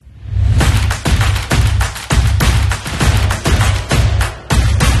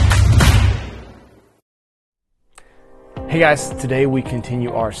Hey guys, today we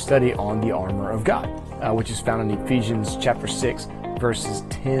continue our study on the armor of God, which is found in Ephesians chapter 6, verses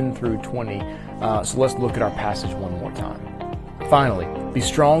 10 through 20. So let's look at our passage one more time. Finally, be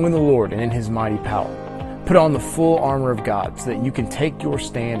strong in the Lord and in His mighty power. Put on the full armor of God so that you can take your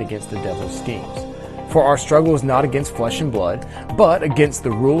stand against the devil's schemes. For our struggle is not against flesh and blood, but against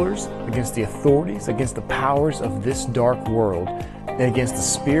the rulers, against the authorities, against the powers of this dark world, and against the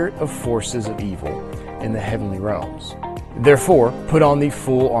spirit of forces of evil in the heavenly realms. Therefore, put on the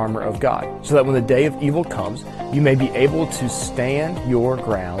full armor of God, so that when the day of evil comes, you may be able to stand your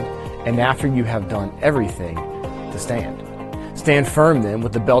ground, and after you have done everything, to stand. Stand firm then,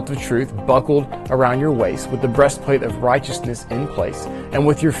 with the belt of truth buckled around your waist, with the breastplate of righteousness in place, and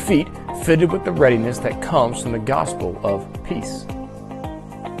with your feet fitted with the readiness that comes from the gospel of peace.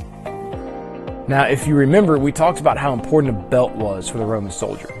 Now, if you remember, we talked about how important a belt was for the Roman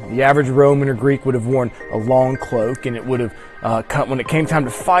soldier. The average Roman or Greek would have worn a long cloak, and it would have, when it came time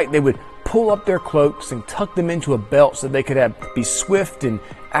to fight, they would pull up their cloaks and tuck them into a belt so they could be swift and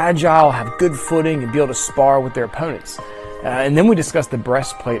agile, have good footing, and be able to spar with their opponents. And then we discussed the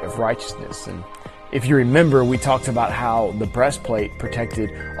breastplate of righteousness. And if you remember, we talked about how the breastplate protected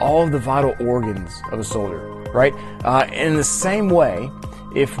all of the vital organs of a soldier, right? In the same way,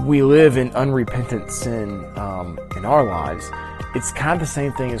 if we live in unrepentant sin in our lives, it's kind of the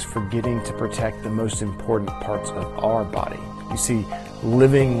same thing as forgetting to protect the most important parts of our body. You see,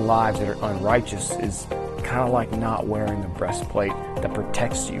 living lives that are unrighteous is kind of like not wearing a breastplate that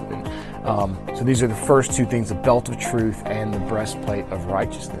protects you. And so these are the first two things, the belt of truth and the breastplate of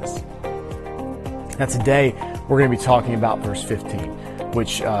righteousness. Now today, we're going to be talking about verse 15,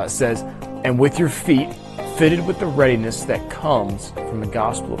 which says, "And with your feet fitted with the readiness that comes from the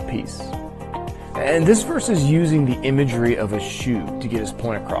gospel of peace." And this verse is using the imagery of a shoe to get his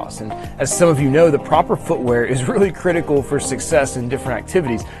point across. And as some of you know, the proper footwear is really critical for success in different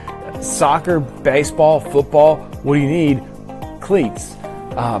activities. Soccer, baseball, football, what do you need? Cleats.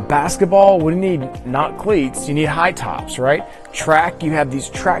 Basketball, what do you need? Not cleats, you need high tops, right? Track, you have these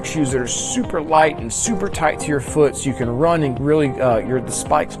track shoes that are super light and super tight to your foot so you can run and really, the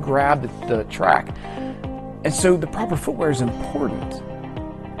spikes grab the track. And so the proper footwear is important.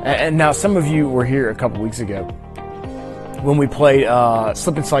 And now some of you were here a couple weeks ago when we played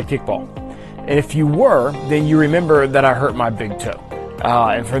slip and slide kickball. And if you were, then you remember that I hurt my big toe.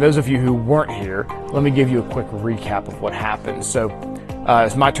 And for those of you who weren't here, let me give you a quick recap of what happened. So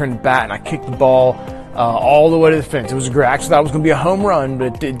it's my turn to bat, and I kicked the ball all the way to the fence. It was great. Actually, that was going to be a home run,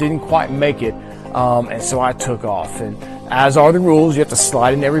 but it didn't quite make it. And so I took off. And as are the rules, you have to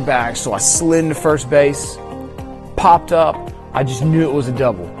slide in every bag. So I slid into first base, popped up. I just knew it was a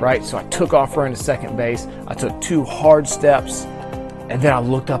double, right? So I took off running to second base. I took 2 hard steps, and then I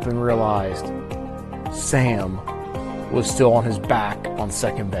looked up and realized Sam was still on his back on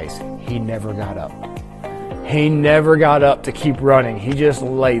second base. He never got up. He never got up to keep running. He just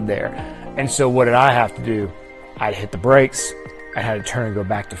laid there. And so what did I have to do? I had to hit the brakes. I had to turn and go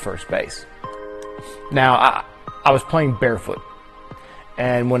back to first base. Now, I was playing barefoot.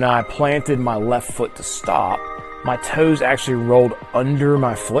 And when I planted my left foot to stop, my toes actually rolled under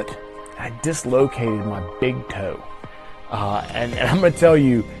my foot. I dislocated my big toe. And I'm going to tell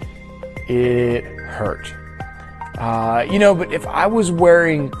you, it hurt. But if I was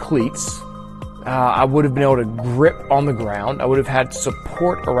wearing cleats, I would have been able to grip on the ground. I would have had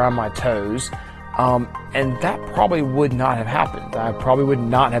support around my toes. And that probably would not have happened. I probably would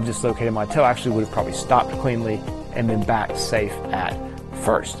not have dislocated my toe. I actually would have probably stopped cleanly and been back safe at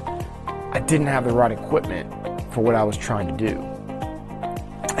first. I didn't have the right equipment for what I was trying to do.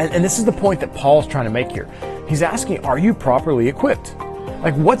 And this is the point that Paul's trying to make here. He's asking, are you properly equipped?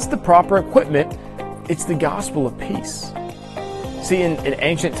 Like, what's the proper equipment? It's the gospel of peace. See, in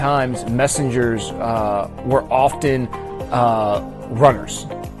ancient times, messengers were often runners.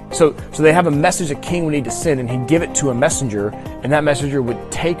 So they have a message a king would need to send, and he'd give it to a messenger, and that messenger would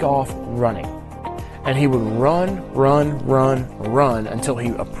take off running. And he would run until he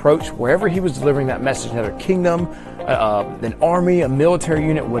approached wherever he was delivering that message, another kingdom, an army, a military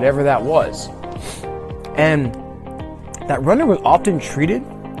unit, whatever that was. And that runner was often treated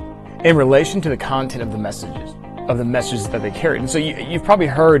in relation to the content of the messages that they carried. And so you've probably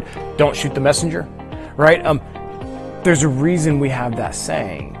heard, don't shoot the messenger, right? There's a reason we have that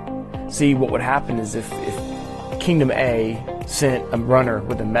saying. See, what would happen is if Kingdom A sent a runner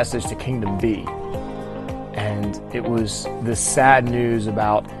with a message to Kingdom B, and it was the sad news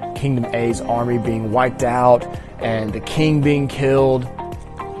about Kingdom A's army being wiped out and the king being killed,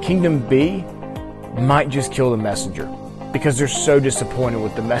 Kingdom B might just kill the messenger because they're so disappointed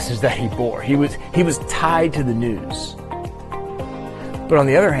with the message that he bore. He was tied to the news. But on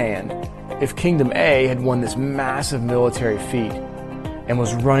the other hand, if Kingdom A had won this massive military feat and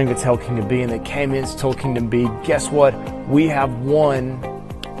was running to tell Kingdom B, and they came in and told Kingdom B, guess what? We have won.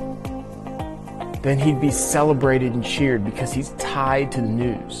 Then he'd be celebrated and cheered because he's tied to the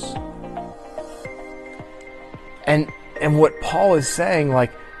news. And what Paul is saying,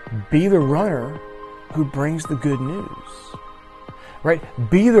 like, be the runner who brings the good news. Right?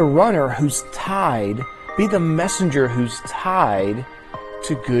 Be the runner who's tied, be the messenger who's tied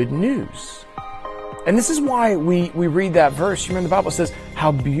to good news. And this is why we read that verse. You remember the Bible says,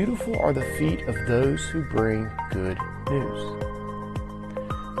 how beautiful are the feet of those who bring good news.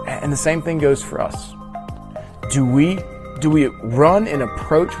 And the same thing goes for us. Do we run and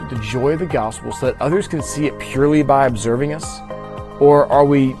approach with the joy of the gospel so that others can see it purely by observing us? Or are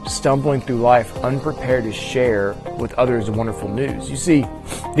we stumbling through life unprepared to share with others the wonderful news? You see,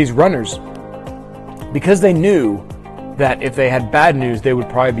 these runners, because they knew that if they had bad news, they would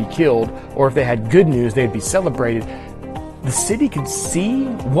probably be killed, or if they had good news, they'd be celebrated, the city could see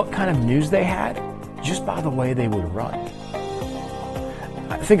what kind of news they had just by the way they would run.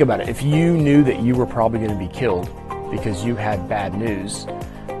 Think about it. If you knew that you were probably going to be killed because you had bad news,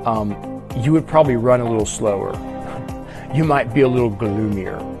 you would probably run a little slower. You might be a little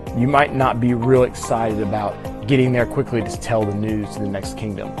gloomier. You might not be real excited about getting there quickly to tell the news to the next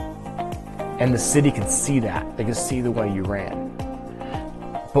kingdom. And the city could see that. They could see the way you ran.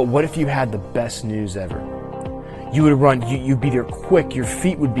 But what if you had the best news ever? You would run, you'd be there quick, your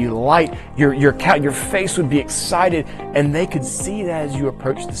feet would be light, your face would be excited, and they could see that as you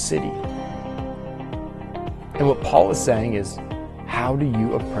approach the city. And what Paul is saying is, how do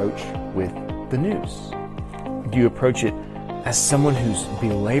you approach with the news? Do you approach it as someone who's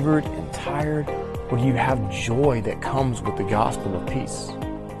belabored and tired, or do you have joy that comes with the gospel of peace?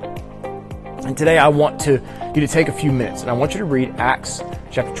 And today I want you to take a few minutes, and I want you to read Acts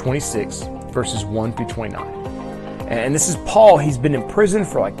chapter 26, verses 1 through 29. And this is Paul. He's been in prison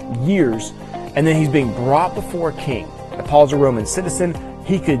for like years, and then he's being brought before a king. Now, Paul's a Roman citizen.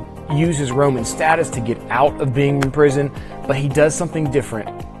 He could use his Roman status to get out of being in prison, but he does something different.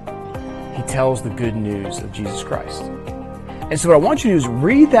 He tells the good news of Jesus Christ. And so what I want you to do is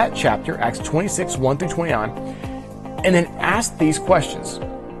read that chapter, Acts 26, 1 through 29, and then ask these questions.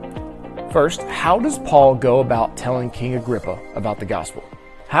 First, how does Paul go about telling King Agrippa about the gospel?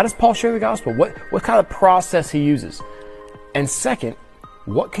 How does Paul share the gospel? What kind of process he uses? And second,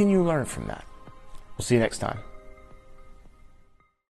 what can you learn from that? We'll see you next time.